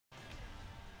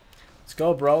Let's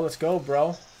go, bro. Let's go,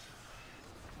 bro.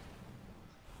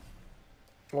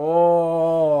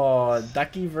 Oh,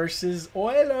 Ducky versus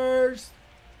Oilers.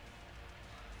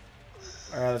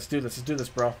 All right, let's do this. Let's do this,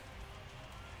 bro. All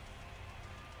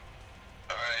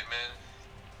right, man.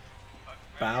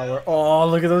 Bauer. Oh,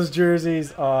 look at those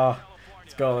jerseys. Oh,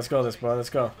 let's go. Let's go, this, bro. Let's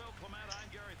go.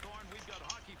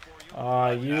 Oh,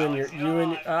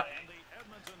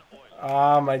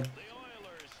 oh, my.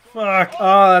 Fuck.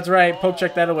 Oh, that's right. Poke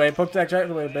check that away. Poke check that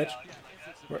away, bitch.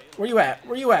 Where you at?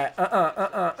 Where you at?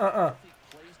 Oh,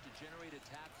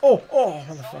 oh,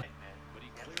 motherfucker.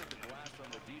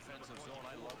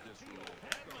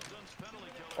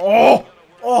 Oh,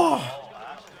 oh.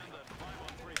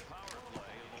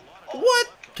 What?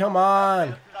 Come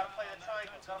on.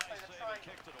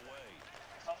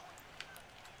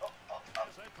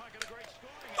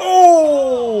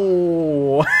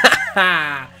 Oh,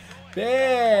 man.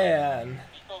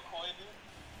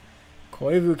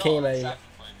 Koivu came at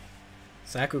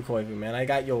Saku Koivu, man. I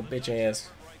got your bitch ass.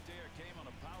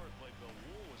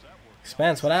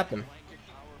 Spence, what happened?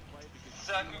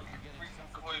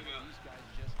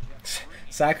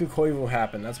 Saku Koivu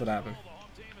happened. That's what happened.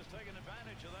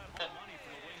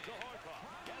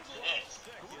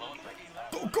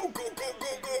 Go, go, go, go,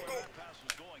 go, go, go.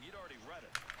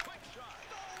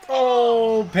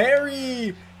 Oh,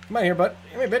 Perry. Come on here, bud.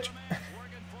 Come here, bitch.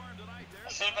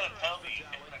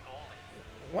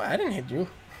 What? I didn't hit you.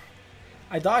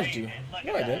 I dodged you.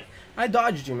 No, I didn't. I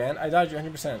dodged you, man. I dodged you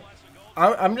 100%.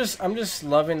 I'm just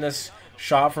loving this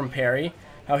shot from Perry.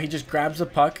 How he just grabs the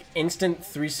puck, instant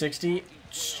 360,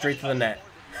 straight to the net.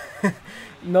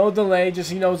 No delay,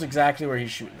 just he knows exactly where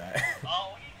he's shooting at.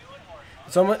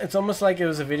 It's almost like it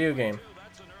was a video game.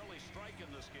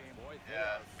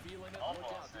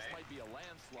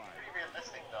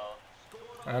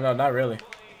 I don't know, not really.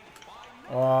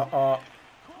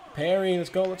 Perry, let's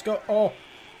go, let's go. Oh.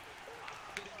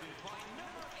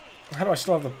 How do I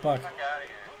still have the puck?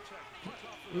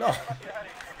 No.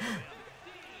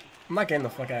 I'm not getting the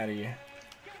fuck out of here.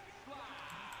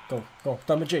 Go, go.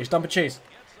 Dump a chase, dump a chase.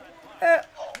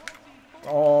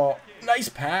 Oh, nice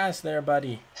pass there,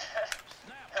 buddy.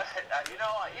 You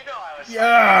know I was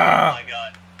yeah. Oh my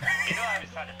god. You know I was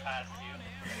trying to pass to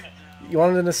you. You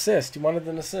wanted an assist. You wanted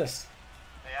an assist.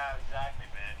 Yeah, exactly,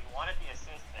 man. You wanted the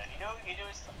assist, man. You know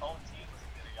his own team was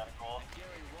gonna got a goal. He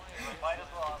might as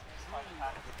well try to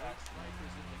pass it.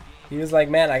 He was like,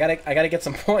 man, I gotta get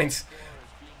some points.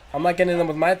 I'm not getting them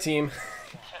with my team.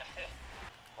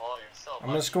 Well, you're so I'm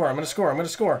gonna score. I'm gonna score. I'm gonna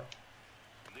score.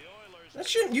 That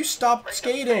shouldn't. You stop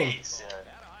skating.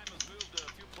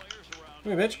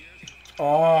 Come here, bitch.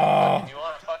 Oh. You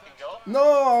want to fucking go? No,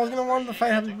 I was gonna want to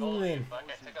fight Happy Bullying. Fuck,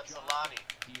 I took out Solani.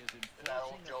 That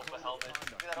old Joe for helmet.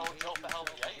 Look at that old Joe for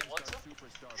helmet. Yeah, he wants him. He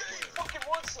fucking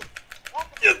wants him.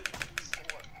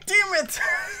 Damn it!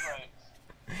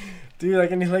 Dude, I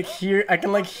can like hear. I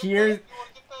can like hear.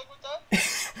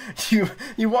 You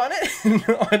want it?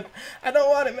 No, I don't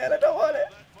want it, man. I don't want it.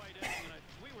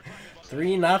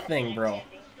 3-0, bro. No,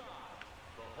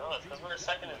 it's because we're a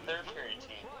second and third period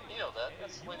team. You know that.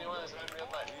 That's when you want in real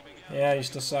life. Yeah, you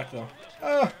still suck though.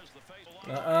 Oh.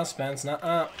 Nuh-uh, Spence.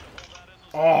 Nuh-uh.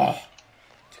 Oh.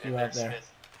 Took you out there.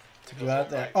 Took you out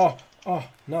there. Oh. Oh.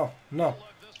 No. No.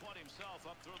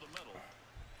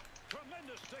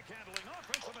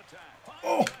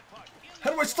 Oh.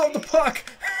 How do I stop the puck?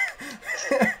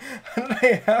 How did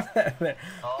I have that there?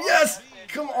 Yes!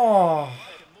 Come on!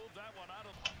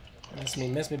 Miss me,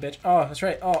 bitch. Oh, that's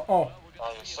right. Oh, oh.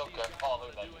 Oh, you're so good. Oh,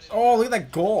 look at that. Oh, look at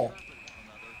that goal.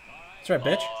 That's right,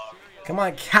 bitch. Come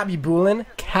on, Cabby Boolin.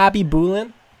 Cabby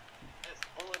Boolin.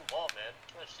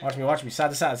 Watch me, watch me. Side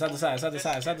to side, side to side, side to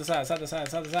side, side to side, side to side,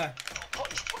 side to side.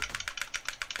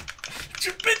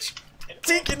 You bitch!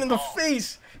 Take it in the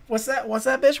face! What's that? What's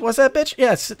that, bitch? What's that, bitch?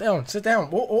 Yeah, sit down. Sit down.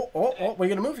 Oh, oh, oh, oh. Are you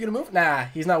gonna move? You gonna move? Nah,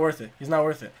 he's not worth it. He's not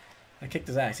worth it. I kicked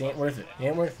his ass. He ain't worth it. He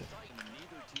ain't worth it.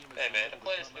 Hey, man, the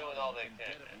players doing all they can,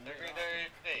 man.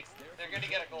 They're gonna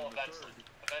get a goal eventually.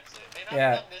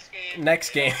 Yeah, next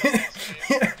game.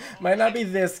 Might not be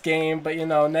this game, but, you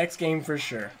know, next game for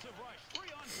sure.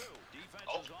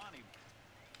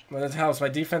 Well, that's how my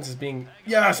defense is being...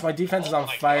 Yes, my defense is on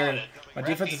fire. My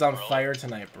defense is on fire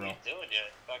tonight, bro.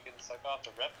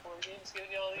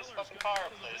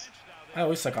 I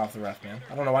always suck off the ref, man.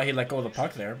 I don't know why he let go of the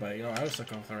puck there, but, you know, I always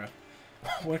suck off the ref.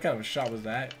 What kind of a shot was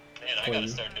that? Man, I gotta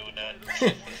start doing that.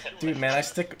 Dude, man, I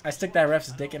stick that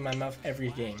ref's dick in my mouth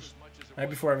every game. Right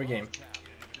before every game.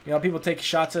 You know, people take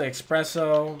shots of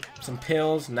espresso, some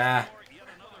pills. Nah.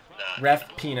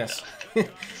 Ref penis.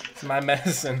 It's my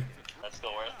medicine. Let's go.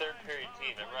 We're a third period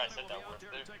team. Remember I said that we're a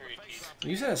third period team.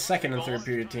 You said a second and third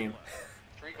period team.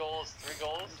 3 goals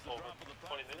over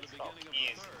 20 minutes. Oh,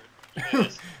 easy.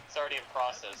 It's already in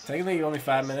process. Technically only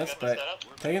 5 minutes, but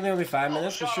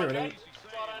sure.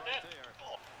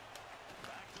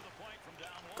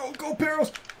 Go,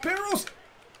 Barrels! Barrels!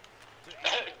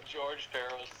 George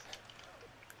Barrels.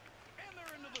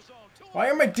 Why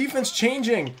are my defense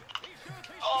changing?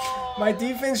 Oh, My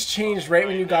defense changed right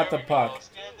when you got the puck.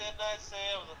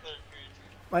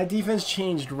 My defense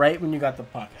changed right when you got the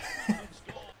puck. That's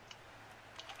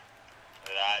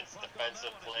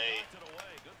defensive play.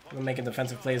 I'm making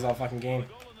defensive plays all fucking game.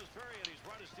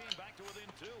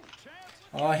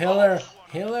 Oh, Hiller!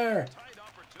 Hiller!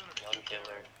 Young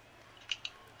killer.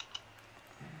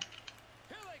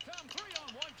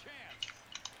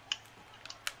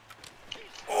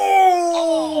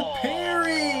 Oh,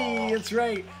 Perry! That's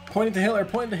right. Pointing to Hiller.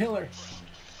 Pointing to Hiller.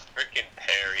 Freaking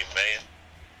Perry, man.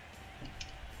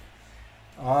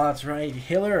 Oh, that's right.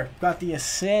 Hiller got the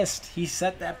assist. He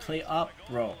set that play up,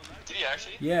 bro. Did he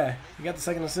actually? Yeah, he got the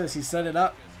second assist. He set it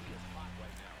up.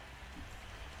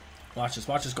 Watch this.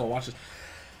 Watch this goal. Watch this.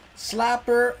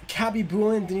 Slapper, Cabby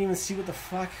Boolin didn't even see what the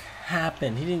fuck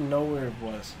happened. He didn't know where it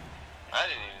was. I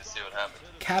didn't even see what happened.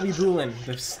 Cabby Boolin.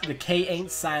 The K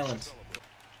ain't silent.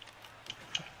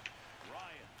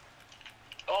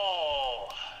 Oh.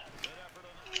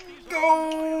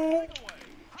 Go!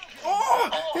 Oh!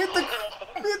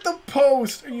 Hit the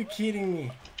post! Are you kidding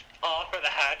me? Oh, for the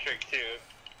hat trick too.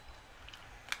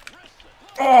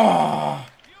 Oh!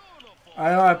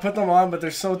 I know I put them on, but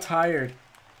they're so tired.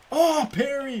 Oh,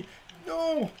 Perry!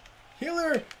 No!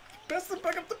 Hiller! Best to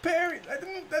back up to Perry! That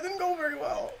didn't go very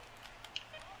well.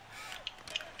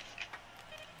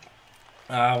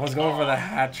 I was going for the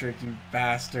hat trick, you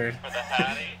bastard. For the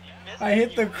hattie? I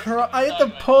hit the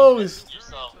post.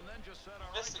 Yourself.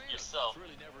 Missed it yourself.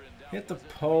 Hit the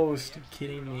post. You're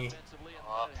kidding me.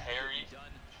 Perry.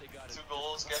 2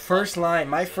 goals. First line.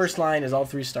 My first line is all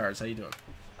 3 stars. How you doing?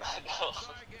 I know.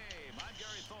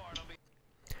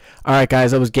 Alright guys,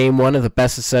 that was game 1 of the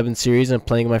best of 7 series. I'm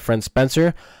playing with my friend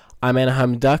Spencer. I'm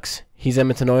Anaheim Ducks. He's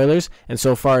Edmonton Oilers. And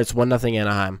so far it's 1-0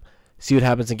 Anaheim. See what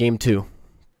happens in game 2.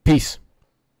 Peace.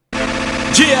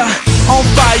 Yeah, on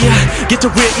fire, get to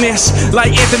witness.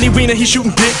 Like Anthony Weiner, he's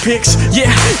shooting dick pics.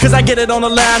 Yeah, cause I get it on the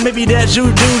line. Maybe that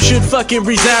dude should fucking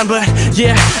resign. But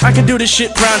yeah, I can do this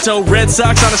shit pronto. Red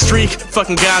Sox on a streak,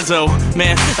 fucking gonzo.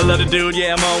 Man, I love the dude,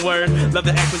 yeah, I'm on word. Love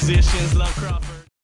the acquisitions, love Crawford.